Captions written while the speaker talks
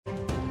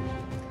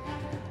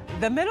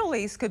The Middle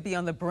East could be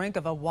on the brink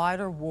of a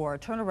wider war.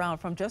 Turnaround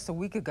from just a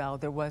week ago,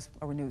 there was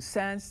a renewed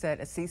sense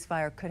that a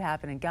ceasefire could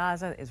happen in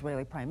Gaza. The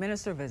Israeli Prime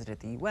Minister visited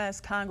the U.S.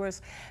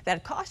 Congress.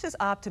 That cautious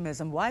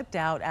optimism wiped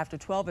out after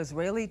 12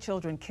 Israeli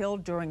children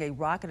killed during a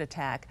rocket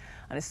attack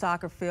on a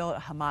soccer field. A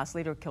Hamas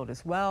leader killed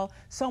as well.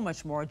 So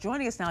much more.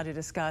 Joining us now to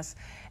discuss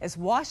is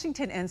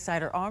Washington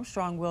insider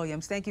Armstrong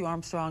Williams. Thank you,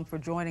 Armstrong, for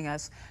joining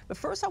us. But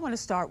first, I want to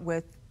start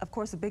with, of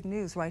course, the big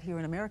news right here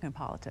in American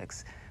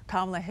politics.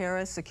 Kamala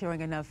Harris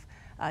securing enough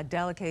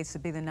delegates to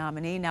be the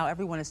nominee. Now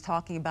everyone is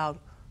talking about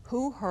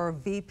who her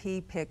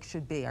VP pick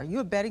should be. Are you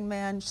a betting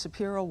man?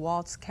 Shapiro,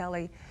 Waltz,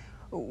 Kelly?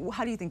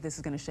 How do you think this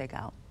is going to shake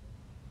out?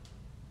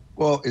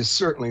 Well, it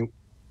certainly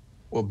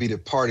will be the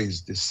party's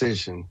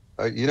decision.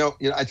 You know,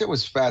 I think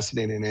what's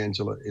fascinating,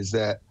 Angela, is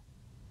that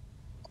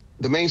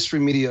the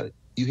mainstream media,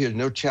 you hear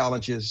no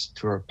challenges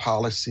to her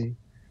policy,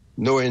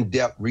 no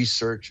in-depth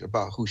research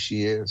about who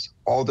she is.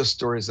 All the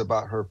stories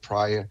about her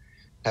prior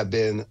have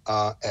been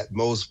at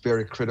most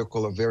very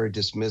critical or very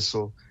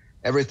dismissal.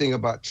 Everything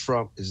about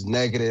Trump is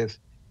negative.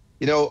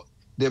 You know,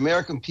 the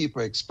American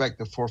people expect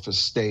the fourth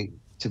estate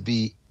to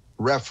be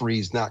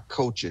referees, not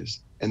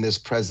coaches, in this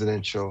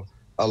presidential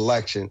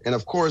election. And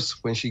of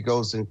course, when she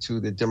goes into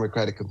the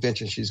Democratic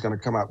convention, she's going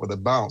to come out with a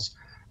bounce.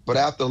 But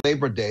after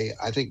Labor Day,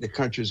 I think the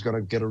country is going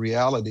to get a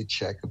reality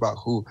check about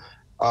who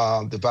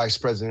the vice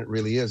president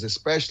really is,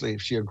 especially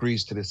if she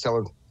agrees to the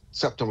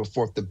September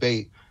 4th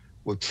debate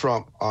with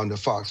Trump on the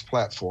Fox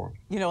platform.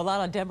 You know, a lot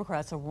of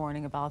Democrats are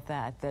warning about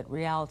that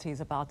reality is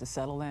about to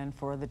settle in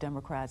for the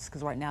Democrats,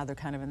 because right now they're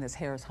kind of in this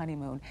Harris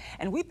honeymoon.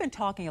 And we've been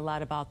talking a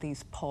lot about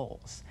these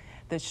polls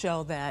that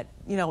show that,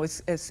 you know,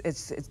 it's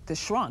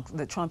shrunk.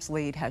 The Trump's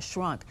lead has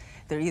shrunk.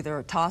 They're either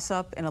a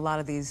toss-up in a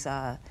lot of these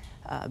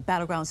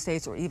battleground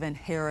states, or even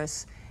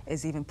Harris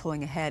is even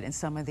pulling ahead in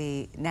some of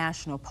the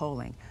national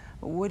polling.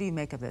 What do you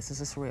make of this? Is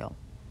this real?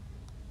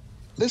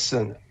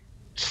 Listen,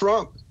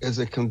 Trump is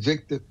a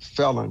convicted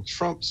felon.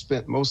 Trump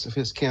spent most of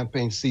his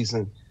campaign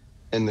season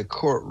in the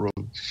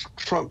courtroom.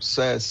 Trump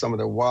says some of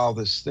the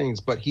wildest things,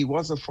 but he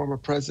was a former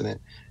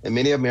president. And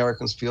many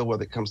Americans feel when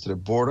it comes to the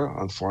border,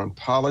 on foreign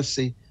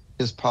policy,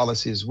 his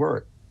policies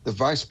work. The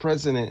vice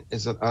president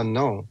is an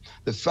unknown.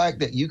 The fact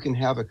that you can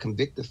have a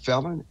convicted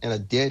felon in a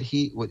dead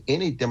heat with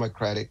any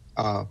Democratic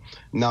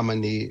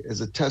nominee is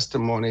a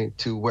testimony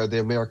to where the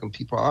American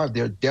people are.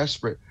 They're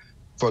desperate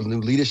for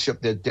new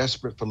leadership. They're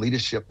desperate for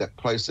leadership that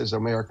places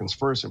Americans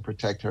first and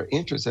protect her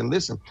interests. And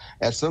listen,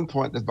 at some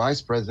point, the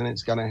vice president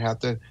is going to have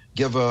to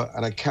give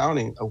an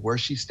accounting of where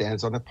she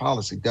stands on the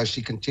policy. Does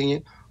she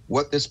continue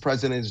what this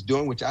president is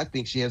doing, which I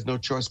think she has no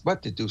choice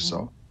but to do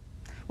so.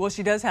 Well,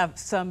 she does have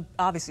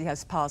obviously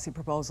has policy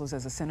proposals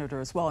as a senator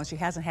as well, and she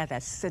hasn't had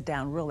that sit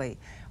down really,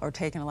 or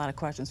taken a lot of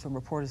questions from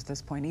reporters at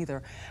this point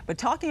either. But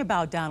talking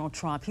about Donald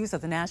Trump, he was at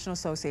the National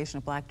Association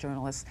of Black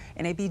Journalists,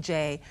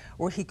 NABJ,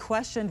 where he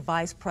questioned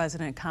Vice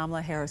President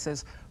Kamala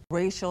Harris's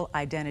racial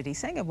identity,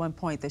 saying at one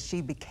point that she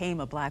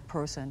became a black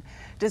person.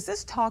 Does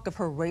this talk of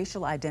her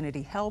racial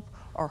identity help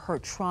or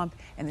hurt Trump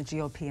and the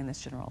GOP in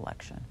this general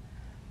election?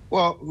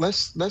 Well,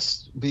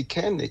 let's be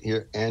candid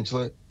here,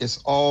 Angela. It's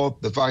all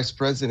the vice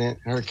president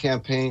and her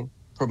campaign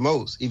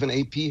promotes. Even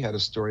AP had a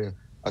story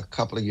a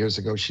couple of years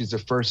ago. She's the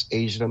first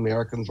Asian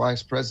American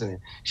vice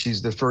president.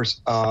 She's the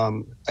first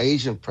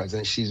Asian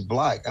president. She's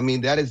black. I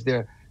mean, that is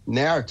their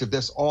narrative.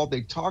 That's all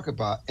they talk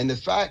about. And the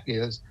fact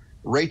is,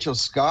 Rachel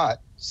Scott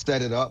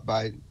set it up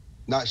by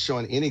not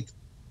showing any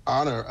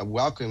honor of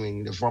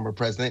welcoming the former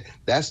president.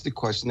 That's the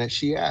question that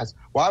she asked.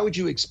 Why would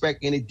you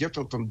expect any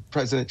different from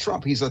President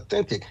Trump? He's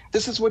authentic.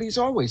 This is what he's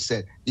always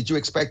said. Did you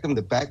expect him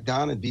to back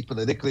down and be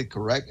politically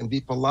correct and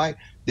be polite?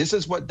 This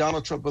is what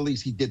Donald Trump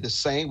believes. He did the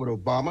same with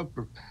Obama.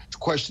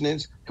 Questioning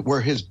where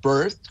his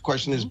birth,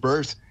 question his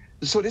birth.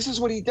 So this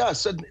is what he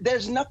does. So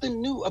there's nothing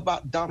new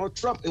about Donald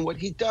Trump and what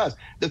he does.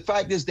 The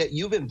fact is that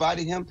you've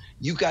invited him.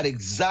 You got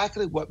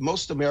exactly what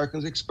most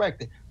Americans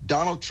expected.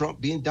 Donald Trump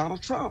being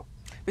Donald Trump.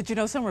 But you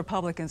know, some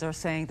Republicans are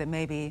saying that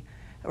maybe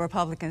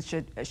Republicans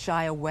should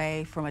shy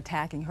away from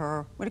attacking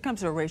her when it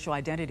comes to her racial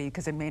identity,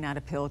 because it may not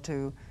appeal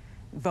to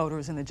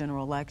voters in the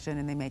general election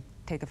and they may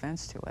take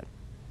offense to it.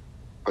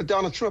 But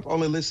Donald Trump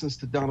only listens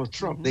to Donald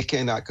Trump. They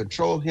cannot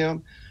control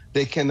him.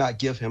 They cannot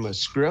give him a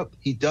script.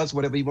 He does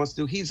whatever he wants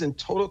to do. He's in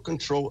total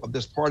control of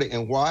this party.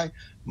 And why?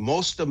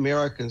 Most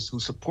Americans who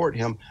support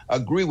him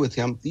agree with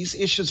him. These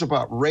issues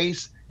about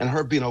race and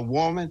her being a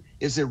woman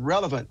is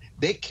irrelevant.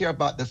 They care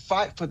about the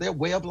fight for their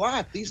way of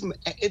life.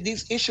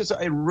 These issues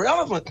are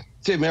irrelevant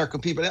to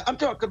American people. I'm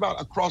talking about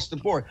across the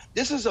board.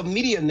 This is a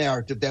media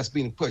narrative that's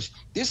being pushed.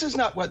 This is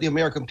not what the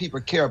American people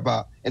care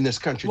about in this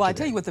country Well, today. I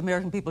tell you what the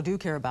American people do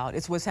care about.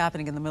 It's what's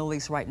happening in the Middle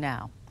East right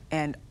now.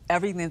 And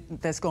everything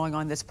that's going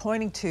on that's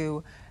pointing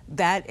to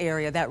that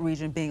area, that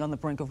region being on the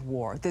brink of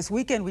war. This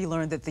weekend, we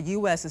learned that the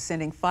U.S. is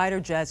sending fighter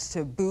jets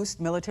to boost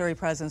military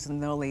presence in the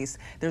Middle East.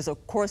 There's,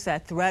 of course,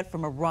 that threat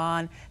from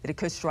Iran that it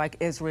could strike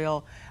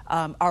Israel.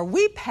 Are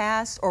we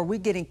past, or are we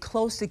getting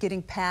close to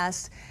getting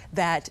past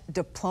that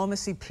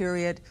diplomacy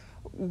period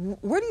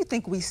Where do you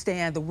think we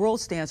stand, the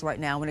world stands right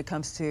now when it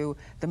comes to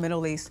the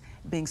Middle East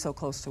being so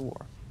close to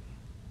war?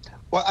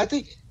 Well, I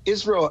think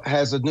Israel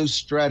has a new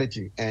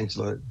strategy,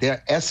 Angela.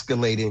 They're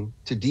escalating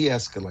to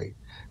de-escalate.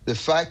 The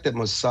fact that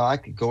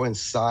Mossad could go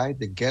inside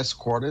the guest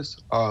quarters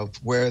of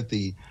where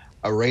the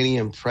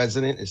Iranian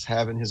president is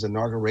having his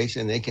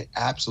inauguration, they can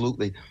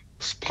absolutely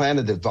plan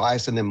a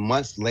device and then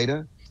months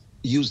later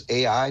use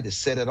AI to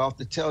set it off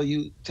to tell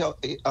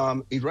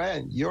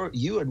Iran,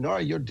 you and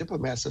Nora, your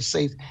diplomats are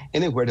safe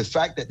anywhere. The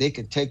fact that they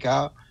can take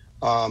out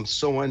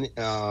someone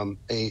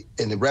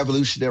in the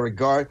Revolutionary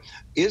Guard,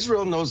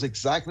 Israel knows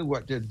exactly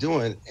what they're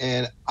doing,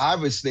 and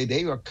obviously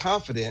they are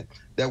confident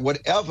that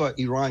whatever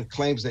Iran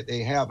claims that they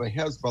have a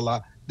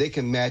Hezbollah, they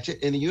can match it.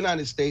 And the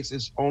United States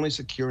is only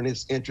securing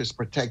its interests,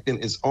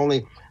 protecting its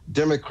only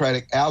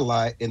democratic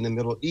ally in the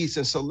Middle East.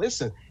 And so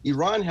listen,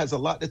 Iran has a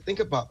lot to think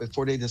about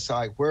before they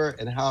decide where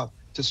and how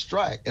to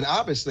strike. And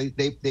obviously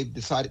they've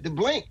decided to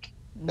blink.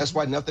 That's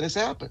why nothing has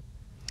happened.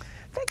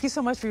 Thank you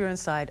so much for your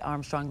insight,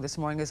 Armstrong, this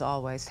morning, as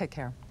always. Take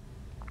care.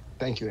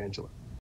 Thank you, Angela.